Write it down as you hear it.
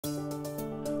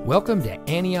Welcome to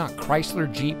Antioch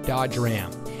Chrysler Jeep Dodge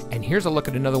Ram, and here's a look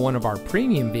at another one of our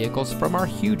premium vehicles from our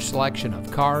huge selection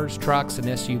of cars, trucks, and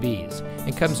SUVs,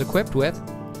 and comes equipped with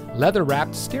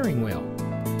leather-wrapped steering wheel,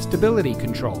 stability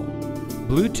control,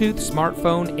 Bluetooth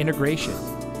smartphone integration,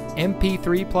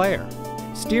 MP3 player,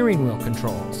 steering wheel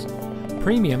controls,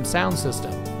 premium sound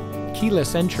system,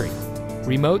 keyless entry,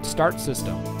 remote start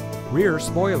system, rear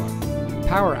spoiler,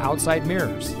 power outside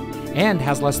mirrors, and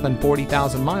has less than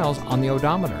 40,000 miles on the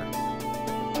odometer.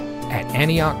 At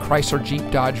Antioch Chrysler Jeep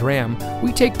Dodge Ram,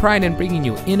 we take pride in bringing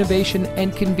you innovation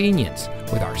and convenience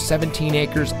with our 17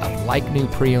 acres of like-new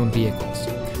pre-owned vehicles.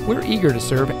 We're eager to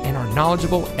serve, and our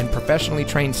knowledgeable and professionally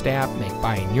trained staff make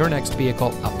buying your next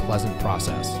vehicle a pleasant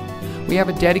process. We have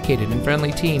a dedicated and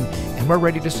friendly team, and we're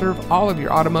ready to serve all of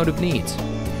your automotive needs.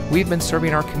 We've been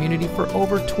serving our community for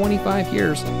over 25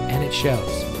 years, and it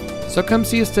shows. So come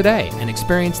see us today and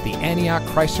experience the Antioch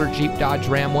Chrysler Jeep Dodge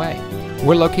Ram way.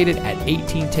 We're located at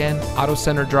 1810 Auto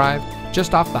Center Drive,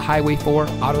 just off the Highway 4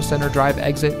 Auto Center Drive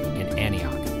exit in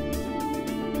Antioch.